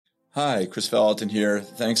Hi, Chris Valentin here.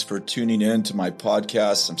 Thanks for tuning in to my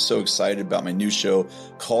podcast. I'm so excited about my new show,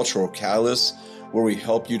 Cultural Catalyst, where we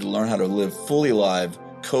help you to learn how to live fully alive,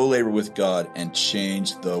 co-labor with God, and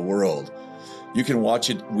change the world. You can watch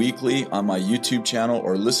it weekly on my YouTube channel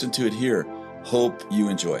or listen to it here. Hope you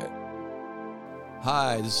enjoy it.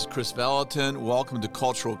 Hi, this is Chris Valentin. Welcome to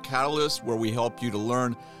Cultural Catalyst, where we help you to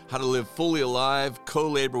learn how to live fully alive,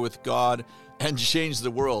 co-labor with God, and change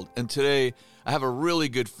the world. And today, I have a really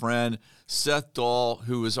good friend, Seth Dahl,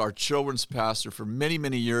 who was our children's pastor for many,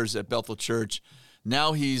 many years at Bethel Church.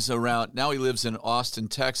 Now he lives in Austin,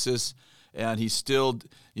 Texas, and he's still,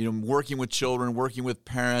 working with children, working with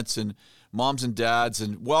parents and moms and dads.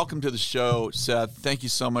 And welcome to the show, Seth. Thank you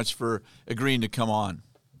so much for agreeing to come on.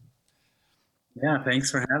 Yeah,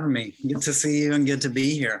 thanks for having me. Good to see you and good to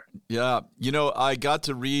be here. Yeah, I got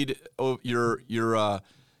to read your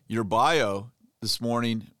bio this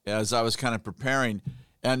morning as I was kind of preparing,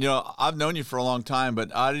 and I've known you for a long time, but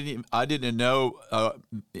I didn't know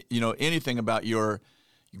anything about your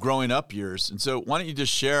growing up years. And so why don't you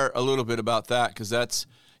just share a little bit about that, because that's,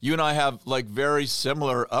 you and I have like very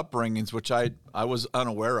similar upbringings, which I was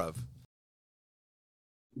unaware of.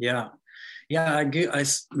 Yeah,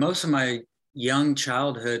 most of my young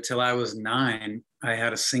childhood till I was 9, I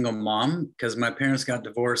had a single mom because my parents got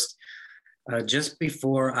divorced just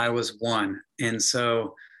before I was 1. And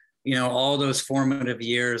so, all those formative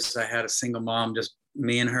years, I had a single mom, just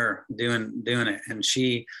me and her doing it. And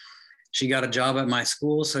she got a job at my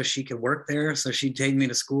school so she could work there. So she'd take me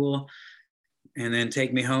to school and then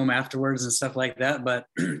take me home afterwards and stuff like that. But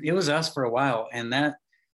it was us for a while. And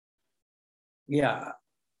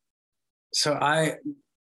so I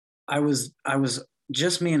was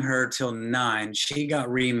just me and her till 9. She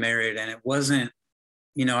got remarried, and it wasn't,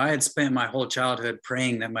 I had spent my whole childhood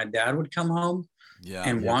praying that my dad would come home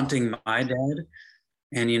wanting my dad.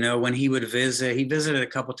 And, when he would visit, he visited a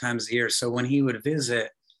couple times a year. So when he would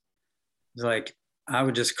visit, like, I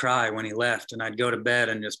would just cry when he left, and I'd go to bed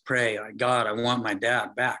and just pray, like, God, I want my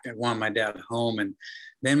dad back. I want my dad home. And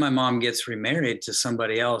then my mom gets remarried to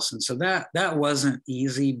somebody else. And so that wasn't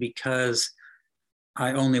easy because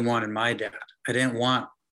I only wanted my dad. I didn't want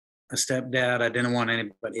a stepdad. I didn't want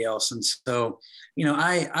anybody else. And so,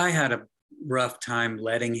 I had a rough time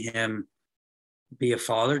letting him be a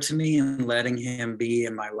father to me and letting him be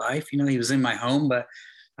in my life. He was in my home, but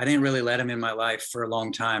I didn't really let him in my life for a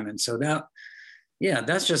long time. And so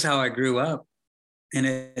that's just how I grew up. And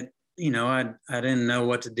I didn't know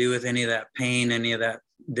what to do with any of that pain, any of that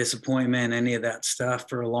disappointment, any of that stuff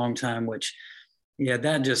for a long time, which,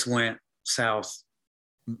 that just went south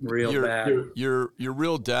real bad. Your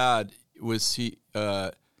real dad, was he,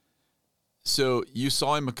 so you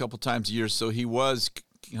saw him a couple times a year, so he was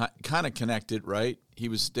kind of connected, right?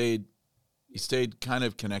 He stayed kind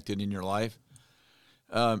of connected in your life.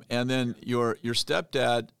 And then your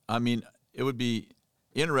stepdad, I mean, it would be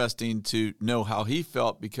interesting to know how he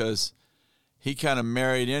felt, because he kind of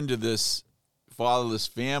married into this fatherless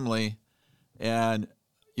family. And,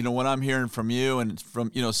 what I'm hearing from you and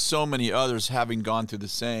from, so many others having gone through the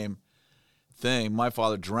same thing. My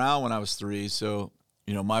father drowned when I was 3. So,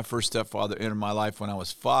 my first stepfather entered my life when I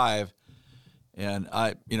was 5. And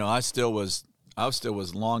I still was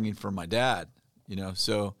longing for my dad,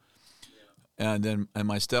 so, and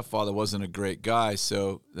my stepfather wasn't a great guy.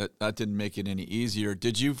 So that didn't make it any easier.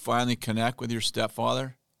 Did you finally connect with your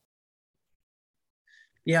stepfather?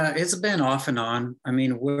 Yeah, it's been off and on. I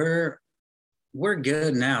mean, we're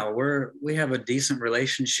good now. We have a decent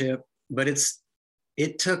relationship, but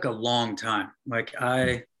it took a long time. Like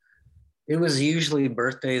it was usually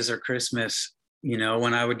birthdays or Christmas,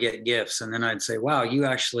 when I would get gifts, and then I'd say, wow, you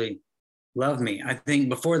actually love me. I think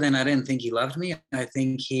before then, I didn't think he loved me. I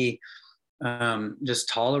think he just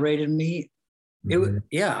tolerated me.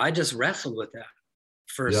 I just wrestled with that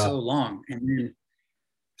for so long. And then,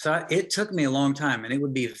 so it took me a long time, and it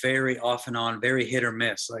would be very off and on, very hit or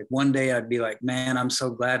miss. Like one day I'd be like, man, I'm so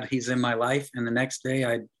glad he's in my life. And the next day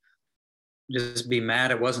I'd just be mad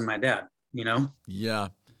it wasn't my dad, Yeah.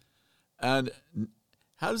 And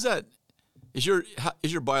how does that, is your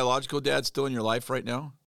biological dad still in your life right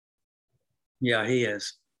now? Yeah, he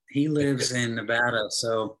is. He lives in Nevada.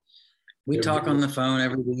 So we talk on the phone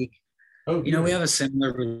every week. Oh, we have a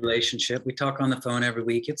similar relationship. We talk on the phone every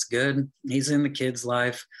week. It's good. He's in the kid's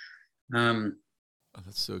life. Oh,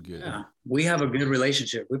 that's so good. Yeah, we have a good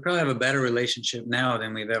relationship. We probably have a better relationship now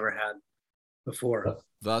than we've ever had before.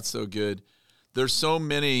 That's so good. There's so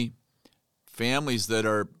many families that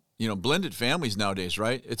are, blended families nowadays,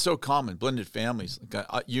 right? It's so common, blended families. Like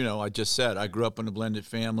I just said, I grew up in a blended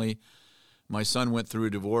family. my son went through a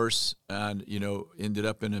divorce and, ended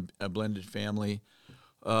up in a blended family.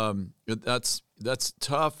 That's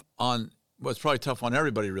tough on, well, it's probably tough on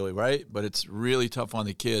everybody really, right? But it's really tough on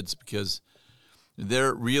the kids because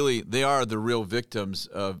they are the real victims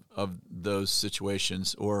of those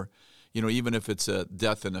situations. Or, even if it's a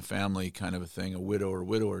death in the family kind of a thing, a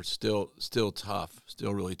widower, still tough,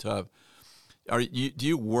 still really tough. Do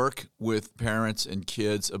you work with parents and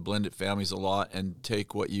kids of blended families a lot and take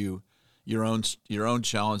your own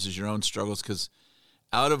challenges, your own struggles? Because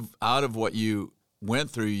out of what you went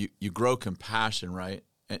through, you grow compassion, right?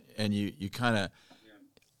 And you kind of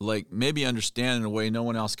like maybe understand in a way no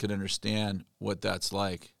one else could understand what that's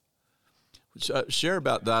like. Share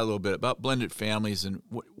about that a little bit, about blended families, and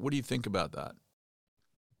what do you think about that?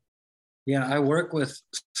 Yeah, I work with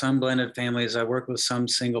some blended families. I work with some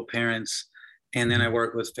single parents, and then I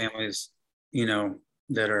work with families,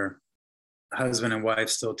 that are husband and wife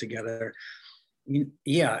still together.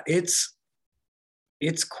 Yeah, it's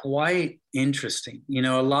quite interesting.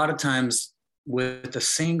 A lot of times with the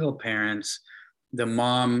single parents, the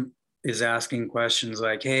mom is asking questions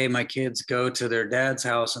like, hey, my kids go to their dad's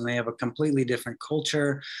house and they have a completely different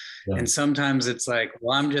culture. Yeah. And sometimes it's like,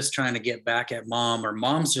 well, I'm just trying to get back at mom, or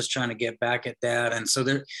mom's just trying to get back at dad. And so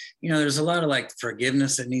there's a lot of like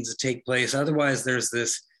forgiveness that needs to take place. Otherwise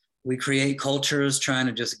we create cultures trying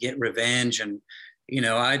to just get revenge. And,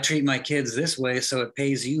 I treat my kids this way, so it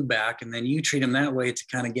pays you back. And then you treat them that way to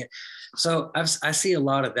kind of get. So I see a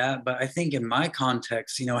lot of that. But I think in my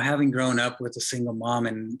context, having grown up with a single mom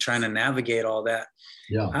and trying to navigate all that,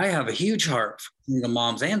 yeah, I have a huge heart for single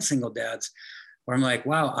moms and single dads, where I'm like,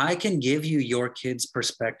 wow, I can give you your kids'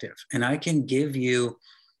 perspective, and I can give you,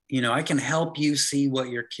 I can help you see what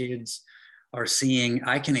your kids are seeing.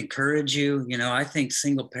 I can encourage you. I think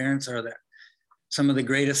single parents are some of the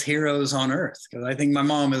greatest heroes on earth, because I think my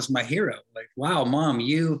mom is my hero. Like, wow, mom,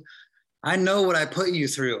 I know what I put you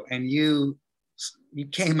through, and you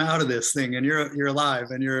came out of this thing, and you're alive,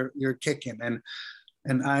 and you're kicking, and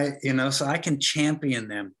I, so I can champion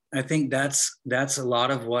them. I think that's a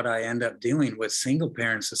lot of what I end up doing with single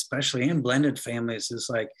parents, especially in blended families, is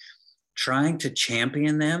like trying to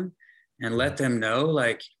champion them and let them know,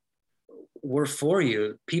 like, we're for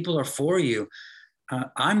you. People are for you.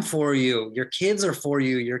 I'm for you. Your kids are for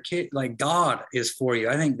you. Your kid, like, God is for you.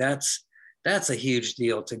 I think that's a huge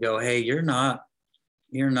deal to go, hey, you're not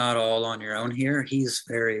all on your own here. He's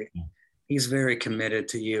very committed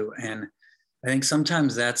to you. And I think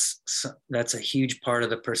sometimes that's a huge part of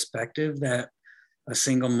the perspective that a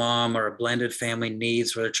single mom or a blended family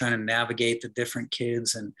needs, where they're trying to navigate the different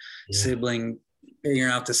kids and figuring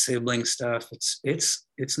out the sibling stuff.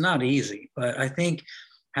 It's not easy, but I think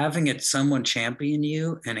having someone champion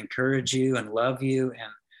you and encourage you and love you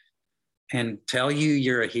and tell you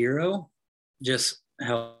you're a hero just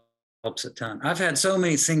helps a ton. I've had so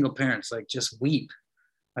many single parents like just weep.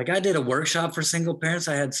 Like, I did a workshop for single parents.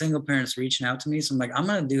 I had single parents reaching out to me. So I'm like, I'm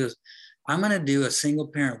going to do a single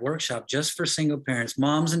parent workshop just for single parents.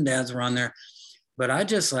 Moms and dads were on there, but I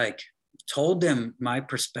just like told them my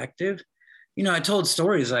perspective. I told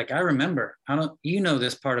stories. Like, I remember,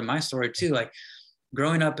 this part of my story too. Like,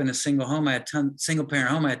 growing up in a single home, single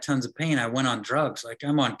parent home, I had tons of pain. I went on drugs. Like,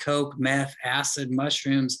 I'm on coke, meth, acid,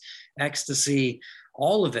 mushrooms, ecstasy,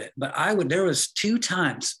 all of it. But there was 2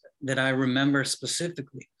 times that I remember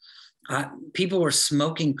specifically. People were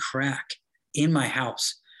smoking crack in my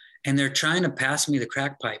house, and they're trying to pass me the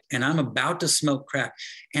crack pipe, and I'm about to smoke crack,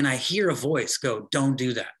 and I hear a voice go, "Don't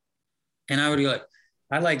do that." And I would be like,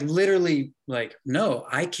 literally like, no,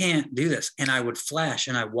 I can't do this. And I would flash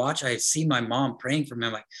and I'd see my mom praying for me.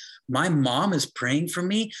 I'm like, my mom is praying for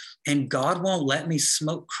me, and God won't let me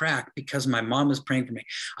smoke crack because my mom is praying for me.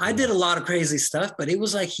 I did a lot of crazy stuff, but it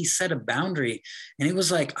was like he set a boundary, and it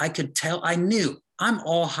was like I could tell, I knew I'm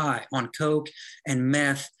all high on coke and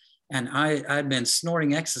meth, and I'd been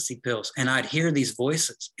snorting ecstasy pills, and I'd hear these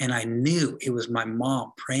voices, and I knew it was my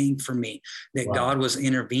mom praying for me, that God was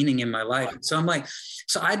intervening in my life. So I'm like,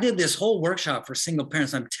 so I did this whole workshop for single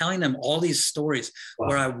parents. I'm telling them all these stories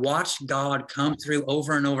where I watched God come through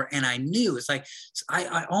over and over. And I knew, it's like,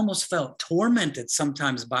 I almost felt tormented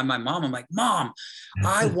sometimes by my mom. I'm like, Mom,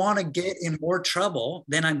 I want to get in more trouble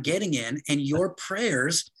than I'm getting in. And your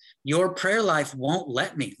prayer life won't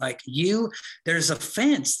let me. Like, there's a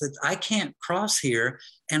fence that I can't cross here.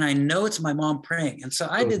 And I know it's my mom praying. And so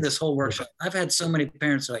I did this whole workshop. I've had so many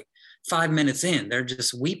parents, like 5 minutes in, they're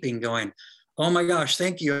just weeping, going, oh my gosh,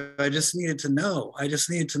 thank you. I just needed to know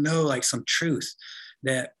like some truth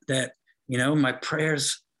that, my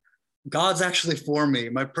prayers, God's actually for me.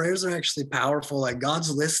 My prayers are actually powerful. Like,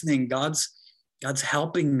 God's listening. God's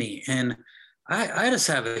helping me. And I just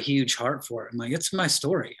have a huge heart for it. I'm like, it's my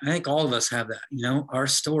story. I think all of us have that, you know, our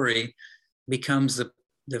story becomes the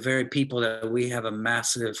very people that we have a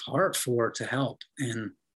massive heart for to help.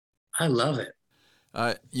 And I love it.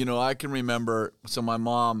 You know, I can remember, so my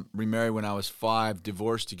mom remarried when I was 5,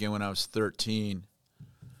 divorced again when I was 13.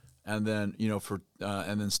 And then, you know,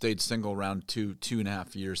 and then stayed single around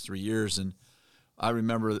 2.5 years, 3 years. And I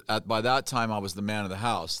remember by that time I was the man of the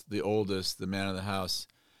house, the oldest, the man of the house.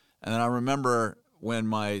 And then I remember when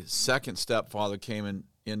my second stepfather came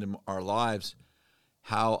into our lives,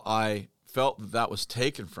 how I felt that was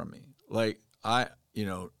taken from me. Like my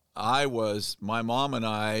mom and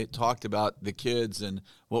I talked about the kids and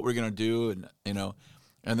what we're going to do. And, you know,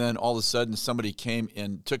 and then all of a sudden somebody came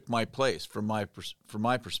and took my place from my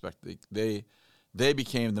perspective. They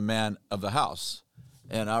became the man of the house.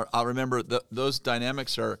 And I remember those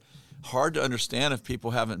dynamics are hard to understand if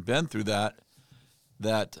people haven't been through that.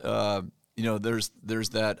 You know, there's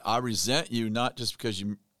that I resent you, not just because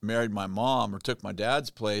you married my mom or took my dad's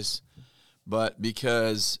place, but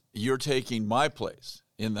because you're taking my place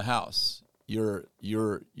in the house. You're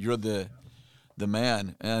the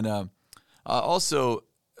man. And also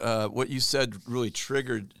what you said really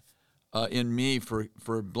triggered in me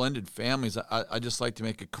for blended families. I just like to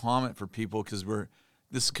make a comment for people because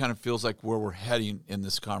this kind of feels like where we're heading in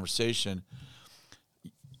this conversation.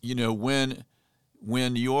 You know, when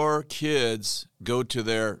your kids go to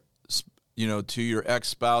to your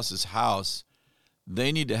ex-spouse's house,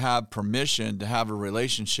 they need to have permission to have a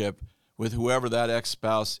relationship with whoever that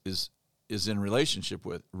ex-spouse is in relationship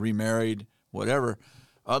with, remarried, whatever.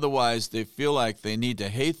 Otherwise, they feel like they need to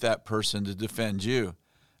hate that person to defend you,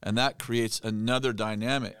 and that creates another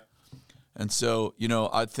dynamic. And so, you know,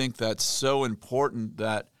 I think that's so important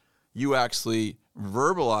that you actually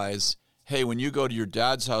verbalize, hey, when you go to your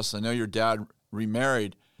dad's house, I know your dad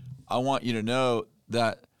remarried, I want you to know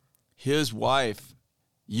that his wife,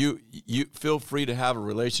 you feel free to have a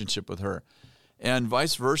relationship with her. And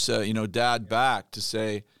vice versa, you know, dad back to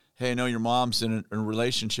say, hey, I know your mom's in a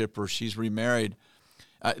relationship or she's remarried.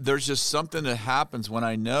 There's just something that happens when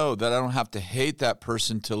I know that I don't have to hate that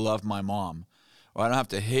person to love my mom, or I don't have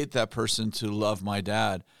to hate that person to love my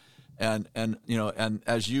dad. And you know, and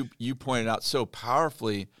as you pointed out so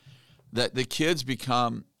powerfully, that the kids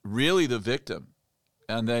become really the victim,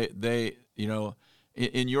 and they you know,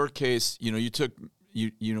 in your case, you know,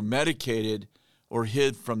 you know medicated or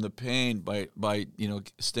hid from the pain by you know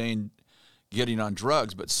getting on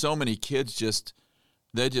drugs, but so many kids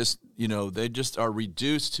they just are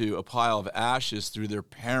reduced to a pile of ashes through their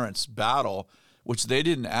parents' battle, which they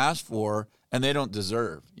didn't ask for and they don't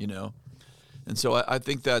deserve, you know. And so I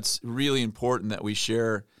think that's really important that we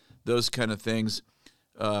share those kind of things.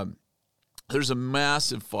 There's a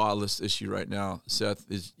massive fatherless issue right now, Seth.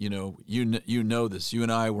 You know this. You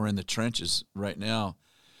and I were in the trenches right now.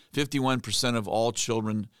 51% of all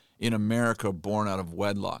children in America are born out of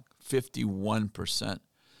wedlock. 51%.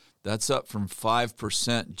 That's up from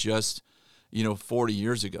 5% just, 40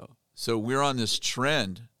 years ago. So we're on this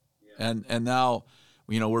trend, and now,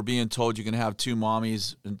 we're being told you can have two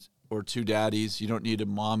mommies or two daddies. You don't need a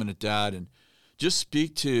mom and a dad. And just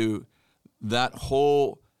speak to that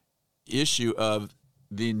whole issue of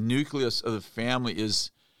the nucleus of the family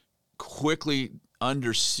is quickly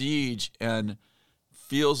under siege and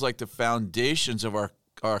feels like the foundations of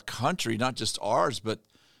our country, not just ours, but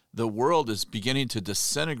the world is beginning to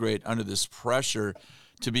disintegrate under this pressure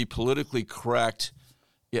to be politically correct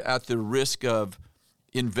at the risk of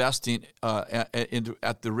investing,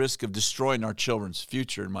 at the risk of destroying our children's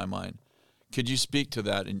future, in my mind. Could you speak to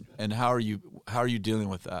that, and how are you dealing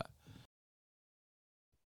with that?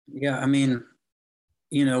 Yeah, I mean,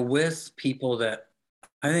 with people that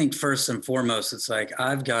I think first and foremost, it's like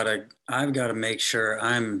I've got to make sure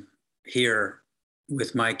I'm here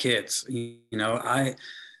with my kids.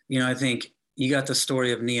 I think you got the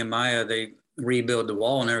story of Nehemiah. They rebuild the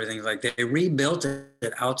wall and everything. Like they rebuilt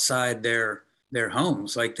it outside their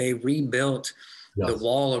homes. Like they rebuilt the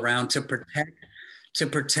wall around to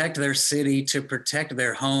protect their city, to protect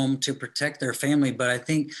their home, to protect their family. But I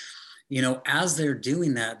think, as they're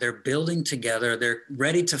doing that, they're building together, they're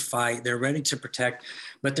ready to fight, they're ready to protect,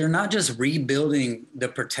 but they're not just rebuilding the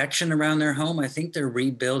protection around their home. I think they're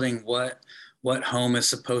rebuilding what home is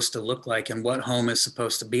supposed to look like and what home is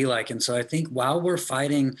supposed to be like. And so I think while we're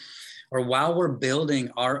fighting or while we're building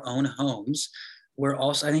our own homes,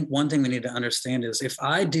 I think one thing we need to understand is if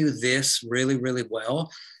I do this really, really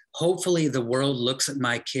well, hopefully the world looks at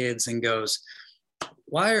my kids and goes,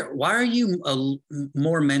 why are you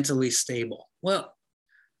more mentally stable? Well,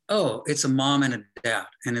 oh, it's a mom and a dad,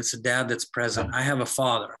 and it's a dad that's present. I have a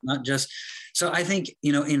father, not just. So I think,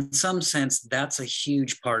 in some sense, that's a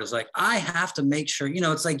huge part. Is like, I have to make sure,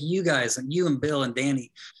 it's like you guys, and you and Bill and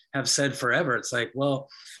Danny have said forever. It's like, well,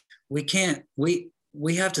 we can't,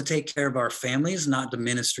 we have to take care of our families, not the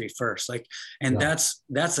ministry first. Like, and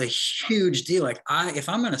that's a huge deal. Like, if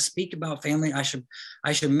I'm going to speak about family, I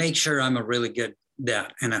should make sure I'm a really good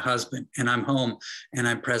dad and a husband, and I'm home and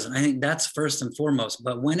I'm present. I think that's first and foremost.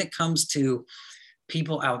 But when it comes to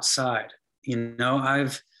people outside,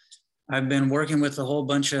 I've been working with a whole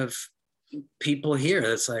bunch of people here.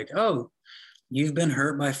 That's like, oh, you've been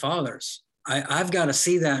hurt by fathers. I've got to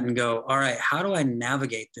see that and go, all right, how do I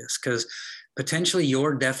navigate this? Because potentially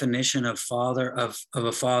your definition of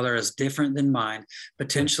a father is different than mine.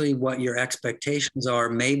 Potentially what your expectations are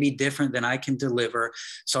may be different than I can deliver.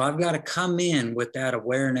 So I've got to come in with that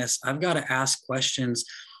awareness. I've got to ask questions.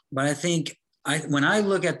 But I think when I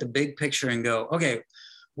look at the big picture and go, okay,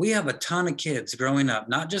 we have a ton of kids growing up,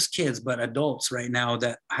 not just kids, but adults right now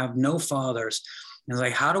that have no fathers. And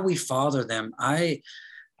like, how do we father them?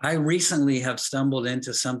 I recently have stumbled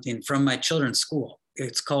into something from my children's school.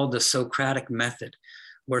 It's called the Socratic method,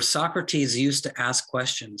 where Socrates used to ask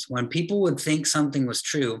questions. When people would think something was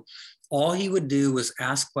true, all he would do was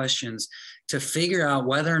ask questions to figure out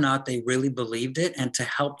whether or not they really believed it and to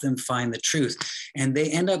help them find the truth. And they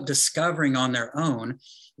end up discovering on their own,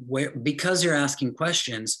 because you're asking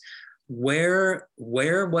questions, where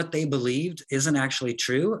what they believed isn't actually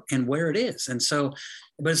true and where it is. And so,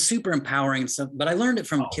 but it's super empowering and stuff. But I learned it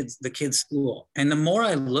from the kids' school. And the more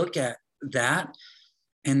I look at that,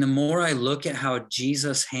 and the more I look at how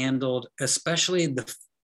Jesus handled, especially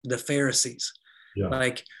the Pharisees,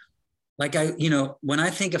 like I, when I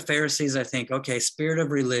think of Pharisees, I think, okay, spirit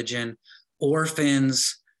of religion,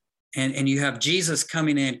 orphans, and you have Jesus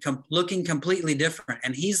coming in, looking completely different.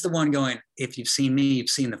 And he's the one going, if you've seen me, you've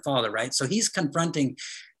seen the Father, right? So he's confronting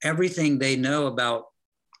everything they know about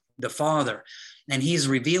the Father, and he's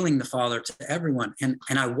revealing the Father to everyone. And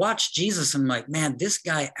I watch Jesus and I'm like, man, this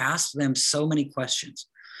guy asked them so many questions.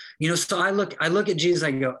 So I look at Jesus,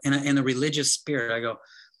 I go, in a religious spirit, I go,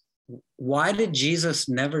 why did Jesus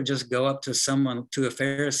never just go up to a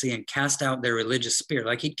Pharisee and cast out their religious spirit?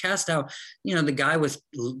 Like he'd cast out, the guy with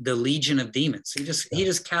the legion of demons. He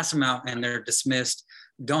just casts them out and they're dismissed,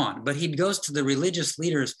 gone. But he goes to the religious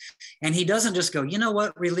leaders and he doesn't just go, you know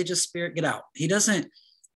what, religious spirit, get out. He doesn't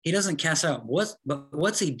cast out. But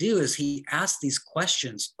what's he do is he asks these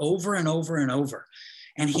questions over and over and over.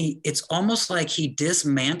 And it's almost like he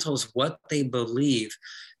dismantles what they believe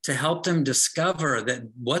to help them discover that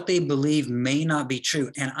what they believe may not be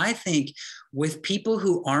true. And I think with people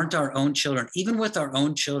who aren't our own children, even with our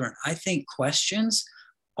own children, I think questions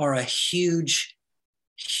are a huge,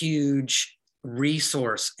 huge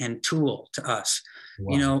resource and tool to us.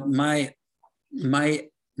 Wow.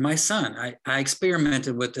 My son, I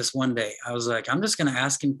experimented with this one day. I was like, I'm just going to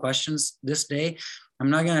ask him questions this day. I'm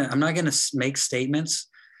not going to make statements.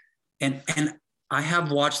 And I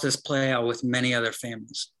have watched this play out with many other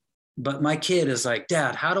families, but my kid is like,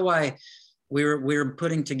 Dad, how do we were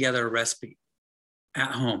putting together a recipe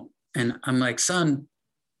at home. And I'm like, son,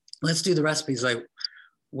 let's do the recipe. He's like,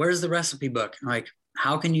 where's the recipe book? I'm like,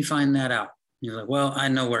 how can you find that out? He's like, well, I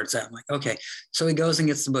know where it's at. I'm like, okay. So he goes and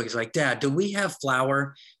gets the book. He's like, Dad, do we have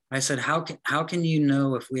flour? I said, how can you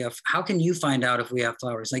know if we have, how can you find out if we have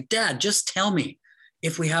flour? He's like, Dad, just tell me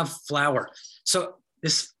if we have flour. So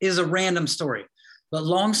this is a random story, but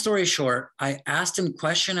long story short, I asked him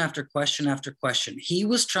question after question after question. He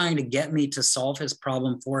was trying to get me to solve his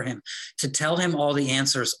problem for him, to tell him all the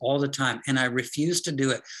answers all the time. And I refused to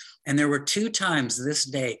do it. And there were 2 times this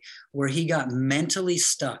day where he got mentally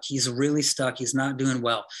stuck. He's really stuck. He's not doing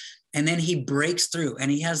well. And then he breaks through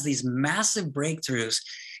and he has these massive breakthroughs.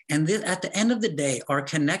 And at the end of the day, our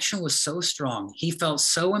connection was so strong. He felt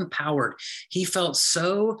so empowered. He felt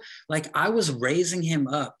so like I was raising him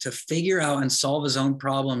up to figure out and solve his own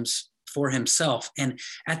problems for himself. And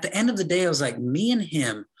at the end of the day, I was like, me and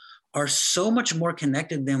him are so much more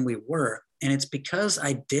connected than we were. And it's because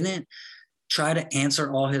I didn't try to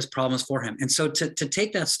answer all his problems for him. And so to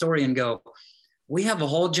take that story and go, we have a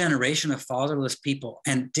whole generation of fatherless people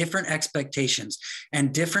and different expectations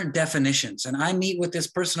and different definitions. And I meet with this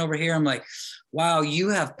person over here. I'm like, wow, you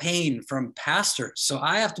have pain from pastors. So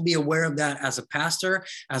I have to be aware of that as a pastor,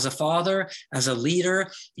 as a father, as a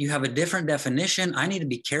leader. You have a different definition. I need to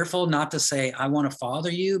be careful not to say, I want to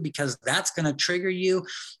father you, because that's going to trigger you.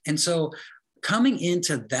 And so coming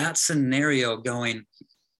into that scenario going,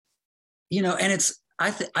 you know, and it's,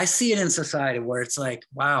 I see it in society where it's like,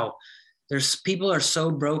 wow, there's people are so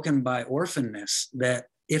broken by orphanness that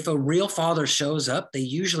if a real father shows up, they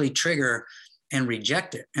usually trigger and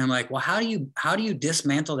reject it. And I'm like, well, how do you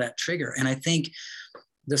dismantle that trigger? And I think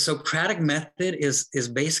the Socratic method is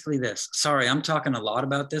basically this. Sorry, I'm talking a lot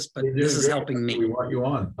about this, but this is helping me. We want you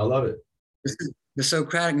on. I love it. The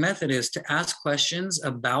Socratic method is to ask questions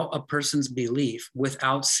about a person's belief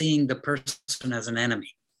without seeing the person as an enemy.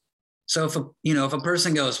 So if a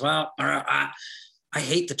person goes, well, I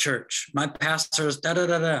hate the church, my pastor's da da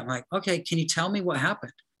da da, I'm like, okay, can you tell me what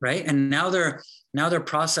happened, right? And now they're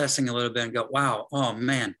processing a little bit and go, wow, oh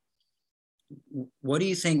man, what do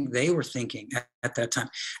you think they were thinking at that time?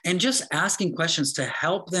 And just asking questions to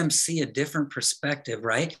help them see a different perspective,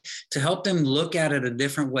 right? To help them look at it a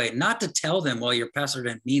different way, not to tell them, well, your pastor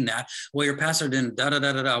didn't mean that. Well, your pastor didn't da da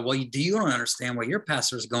da da da. Well, you don't understand what your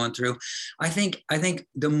pastor is going through. I think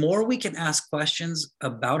the more we can ask questions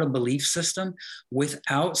about a belief system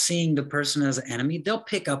without seeing the person as an enemy, they'll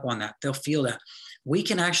pick up on that. They'll feel that. We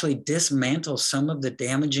can actually dismantle some of the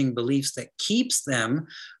damaging beliefs that keeps them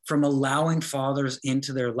from allowing fathers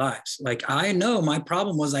into their lives. Like, I know my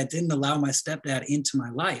problem was I didn't allow my stepdad into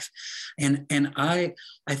my life. And I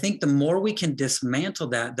think the more we can dismantle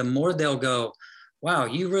that, the more they'll go, wow,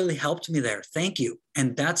 you really helped me there. Thank you.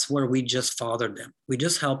 And that's where we just fathered them. We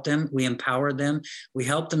just helped them. We empowered them. We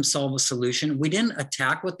helped them solve a solution. We didn't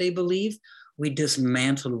attack what they believe. We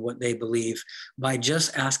dismantled what they believe by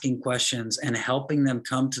just asking questions and helping them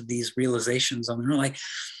come to these realizations on their own. Like,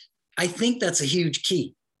 I think that's a huge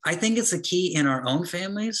key. I think it's a key in our own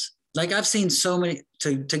families. Like, I've seen so many,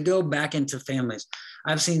 to go back into families,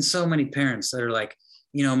 I've seen so many parents that are like,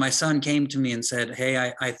 my son came to me and said,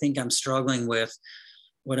 hey, I think I'm struggling with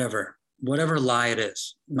whatever lie it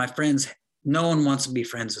is. My friends, no one wants to be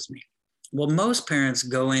friends with me. Well, most parents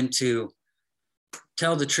go into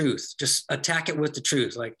tell the truth, just attack it with the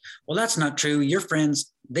truth. Like, well, that's not true. Your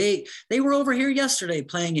friends, they were over here yesterday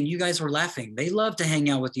playing and you guys were laughing. They love to hang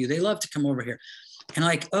out with you. They love to come over here. And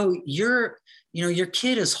like, oh, your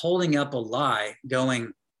kid is holding up a lie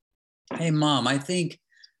going, hey mom, I think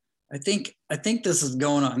this is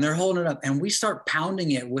going on. And they're holding it up and we start pounding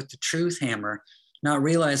it with the truth hammer, not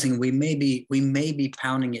realizing we may be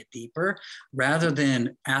pounding it deeper rather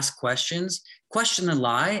than ask questions, question the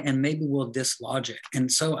lie, and maybe we'll dislodge it. And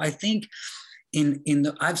so I think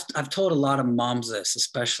I've told a lot of moms this,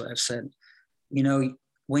 especially I've said,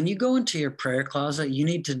 when you go into your prayer closet, you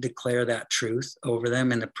need to declare that truth over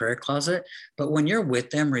them in the prayer closet. But when you're with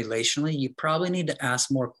them relationally, you probably need to ask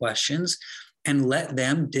more questions and let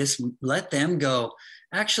them go,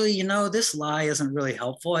 actually, this lie isn't really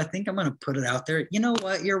helpful. I think I'm going to put it out there. You know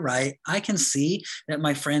what? You're right. I can see that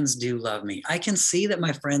my friends do love me. I can see that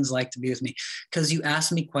my friends like to be with me because you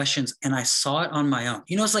asked me questions and I saw it on my own.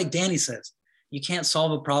 It's like Danny says, you can't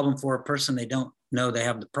solve a problem for a person they don't know they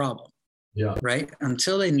have the problem. Yeah. Right?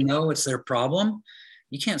 Until they know it's their problem,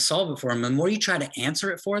 you can't solve it for them. The more you try to answer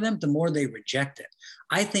it for them, the more they reject it.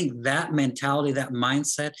 I think that mentality, that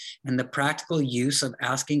mindset, and the practical use of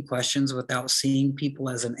asking questions without seeing people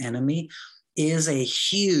as an enemy is a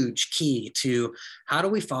huge key to how do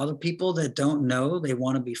we father people that don't know they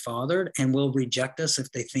want to be fathered and will reject us if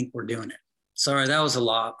they think we're doing it. Sorry, that was a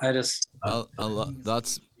lot. I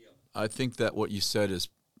think that what you said is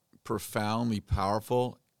profoundly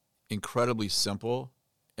powerful, incredibly simple,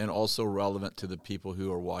 and also relevant to the people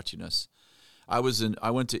who are watching us. I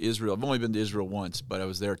went to Israel. I've only been to Israel once, but I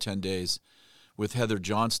was there 10 days with Heather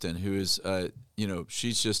Johnston, who is,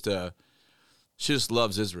 she just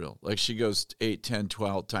loves Israel. Like, she goes 8, 10,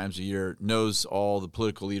 12 times a year, knows all the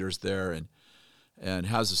political leaders there, and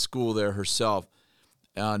has a school there herself.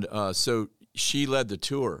 And so she led the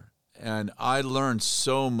tour, and I learned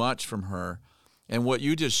so much from her. And what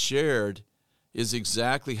you just shared is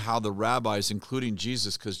exactly how the rabbis, including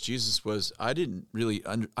Jesus, because Jesus was, I didn't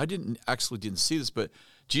see this, but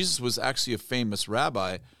Jesus was actually a famous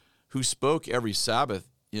rabbi who spoke every Sabbath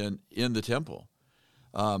in the temple.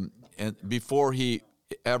 And before he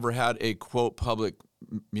ever had a, quote, public,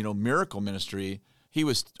 miracle ministry, he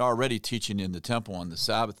was already teaching in the temple on the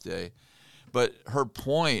Sabbath day. But her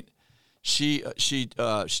point, she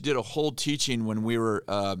did a whole teaching when we were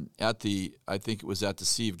at the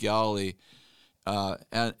Sea of Galilee,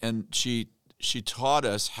 and she taught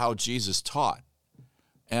us how Jesus taught.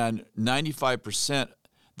 And 95%,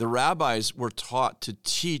 the rabbis were taught to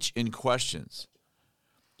teach in questions.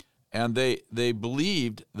 And they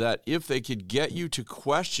believed that if they could get you to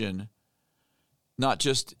question not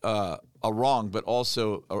just a wrong, but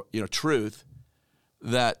also truth,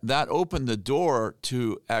 that opened the door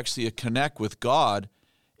to actually a connect with God,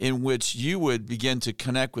 in which you would begin to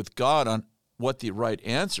connect with God on what the right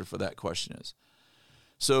answer for that question is.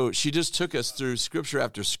 So she just took us through scripture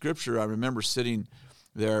after scripture. I remember sitting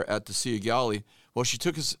there at the Sea of Galilee. Well, she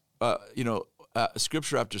took us,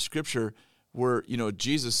 scripture after scripture, where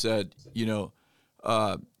Jesus said, who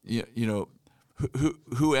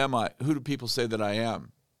am I? Who do people say that I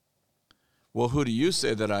am? Well, who do you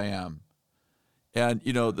say that I am? And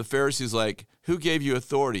the Pharisees like, who gave you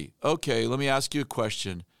authority? Okay, let me ask you a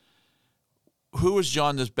question. Who was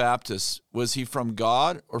John the Baptist? Was he from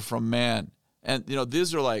God or from man? And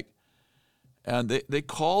these are like, and they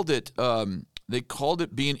called it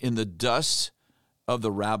being in the dust of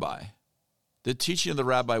the rabbi. The teaching of the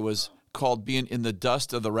rabbi was called being in the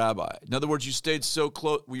dust of the rabbi. In other words, you stayed so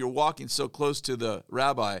close, you're walking so close to the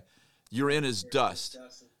rabbi, you're in his dust.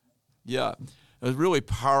 Yeah, it was really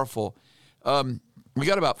powerful. We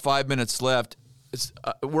got about 5 minutes left.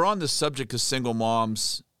 We're on the subject of single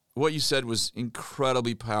moms. What you said was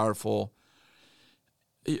incredibly powerful.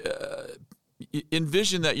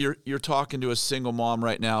 Envision that you're talking to a single mom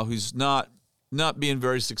right now who's not being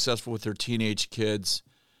very successful with her teenage kids.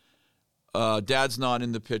 Dad's not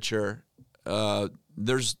in the picture.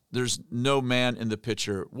 There's no man in the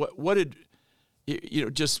picture. What did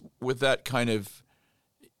just with that kind of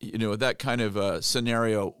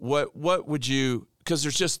scenario? What would you? Because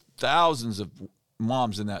there's just thousands of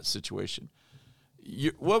moms in that situation.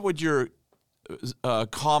 What would your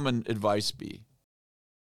common advice be?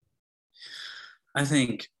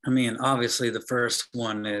 Obviously the first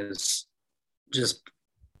one is just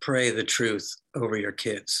pray the truth over your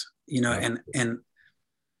kids, and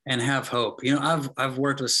have hope. I've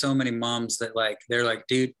worked with so many moms that they're like,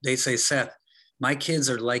 dude, they say, Seth, my kids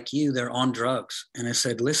are like you, they're on drugs. And I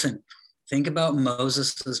said, listen, think about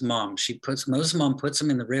Moses's mom. Moses' mom puts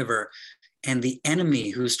him in the river, and the enemy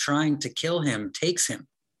who's trying to kill him takes him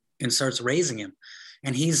and starts raising him.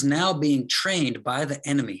 And he's now being trained by the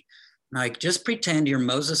enemy. Just pretend you're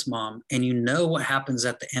Moses' mom, and you know what happens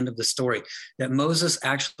at the end of the story, that Moses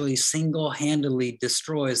actually single-handedly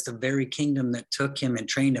destroys the very kingdom that took him and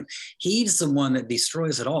trained him. He's the one that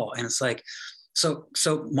destroys it all. And it's like, so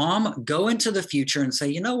mom, go into the future and say,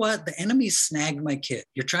 you know what? The enemy snagged my kid.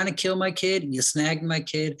 You're trying to kill my kid. You snagged my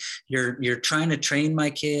kid. You're trying to train my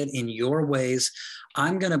kid in your ways.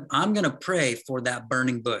 I'm gonna pray for that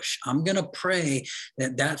burning bush. I'm gonna pray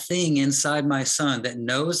that thing inside my son that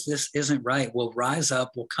knows this isn't right will rise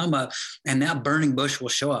up, will come up, and that burning bush will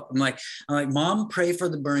show up. I'm like, Mom, pray for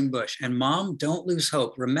the burning bush. And Mom, don't lose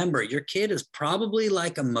hope. Remember, your kid is probably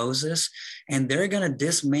like a Moses, and they're gonna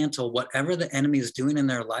dismantle whatever the enemy is doing in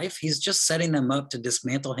their life. He's just setting them up to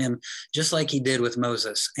dismantle him, just like he did with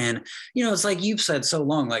Moses. And it's like you've said so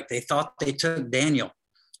long, like they thought they took Daniel.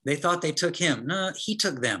 They thought they took him. No, he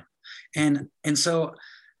took them. And so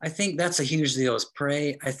I think that's a huge deal, is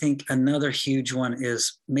pray. I think another huge one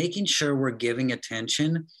is making sure we're giving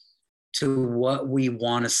attention to what we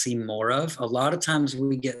want to see more of. A lot of times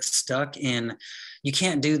we get stuck in, you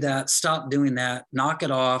can't do that, stop doing that, knock it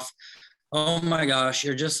off. Oh my gosh,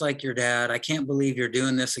 you're just like your dad. I can't believe you're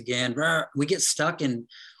doing this again. We get stuck in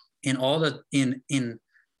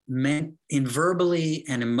verbally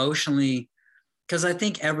and emotionally, because I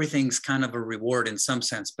think everything's kind of a reward in some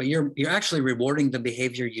sense, but you're actually rewarding the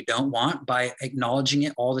behavior you don't want by acknowledging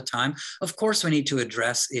it all the time. Of course, we need to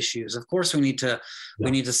address issues. Of course, we need to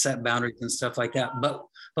set boundaries and stuff like that. But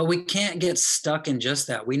we can't get stuck in just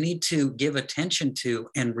that. We need to give attention to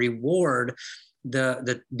and reward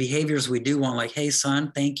the behaviors we do want. Like, hey,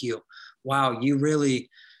 son, thank you. Wow,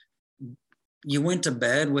 you went to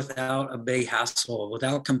bed without a big hassle,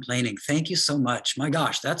 without complaining. Thank you so much. My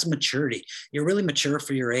gosh, that's maturity. You're really mature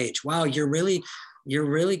for your age. Wow, you're really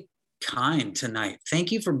kind tonight.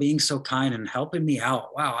 Thank you for being so kind and helping me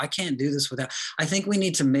out. Wow, I can't do this without. I think we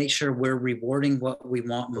need to make sure we're rewarding what we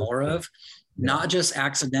want more of, not just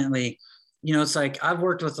accidentally. It's like I've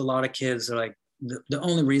worked with a lot of kids that are like, the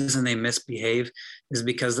only reason they misbehave is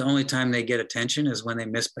because the only time they get attention is when they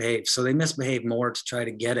misbehave. So they misbehave more to try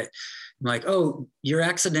to get it. I'm like, oh, you're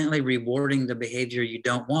accidentally rewarding the behavior you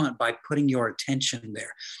don't want by putting your attention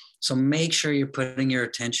there. So make sure you're putting your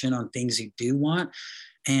attention on things you do want,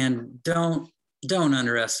 and don't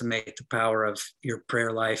underestimate the power of your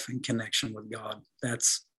prayer life and connection with God.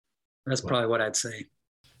 That's probably what I'd say.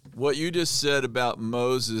 What you just said about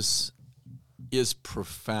Moses is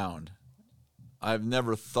profound. I've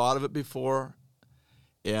never thought of it before,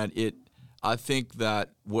 and I think that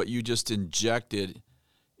what you just injected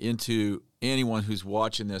into anyone who's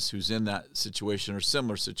watching this, who's in that situation or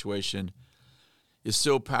similar situation, is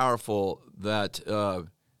so powerful that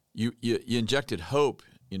you injected hope.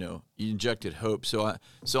 You injected hope. So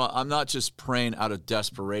I'm not just praying out of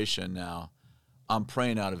desperation now. I'm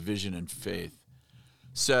praying out of vision and faith.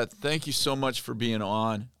 Seth, thank you so much for being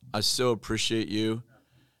on. I so appreciate you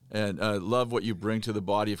and love what you bring to the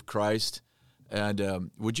body of Christ.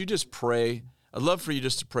 And would you just pray? I'd love for you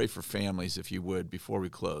just to pray for families, if you would, before we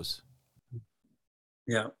close.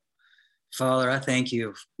 Yeah. Father, I thank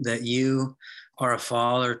you that you are a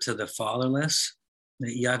father to the fatherless.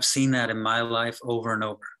 I've seen that in my life over and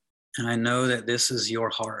over. And I know that this is your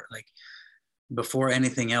heart. Like, before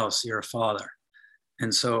anything else, you're a father.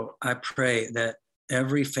 And so I pray that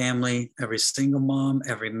every family, every single mom,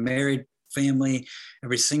 every married family,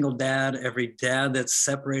 every single dad, every dad that's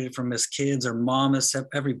separated from his kids, or mom is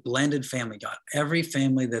every blended family, God, every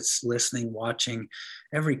family that's listening, watching,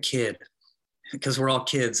 every kid, because we're all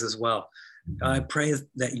kids as well. God, I pray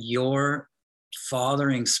that your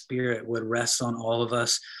fathering spirit would rest on all of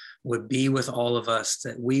us, would be with all of us,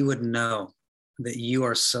 that we would know that you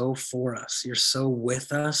are so for us. You're so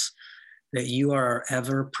with us, that you are our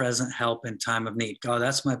ever-present help in time of need. God,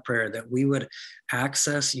 that's my prayer, that we would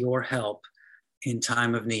access your help in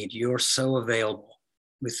time of need. You're so available.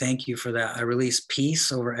 We thank you for that. I release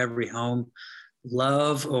peace over every home,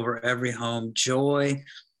 love over every home, joy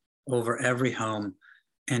over every home.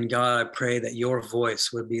 And God, I pray that your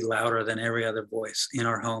voice would be louder than every other voice in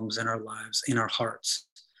our homes, in our lives, in our hearts,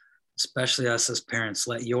 especially us as parents.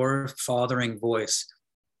 Let your fathering voice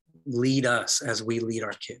lead us as we lead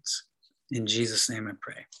our kids. In Jesus' name I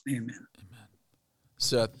pray. Amen. Amen.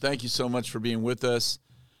 Seth, thank you so much for being with us.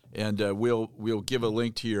 And we'll give a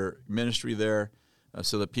link to your ministry there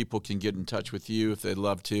so that people can get in touch with you if they'd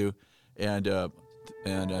love to. And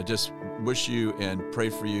just wish you and pray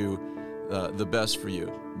for you the best for you.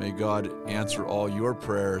 May God answer all your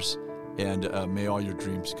prayers, and may all your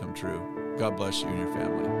dreams come true. God bless you and your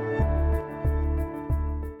family.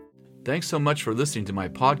 Thanks so much for listening to my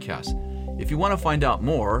podcast. If you want to find out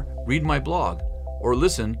more, read my blog or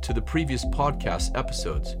listen to the previous podcast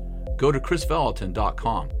episodes. Go to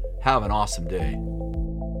chrisvallotton.com. Have an awesome day.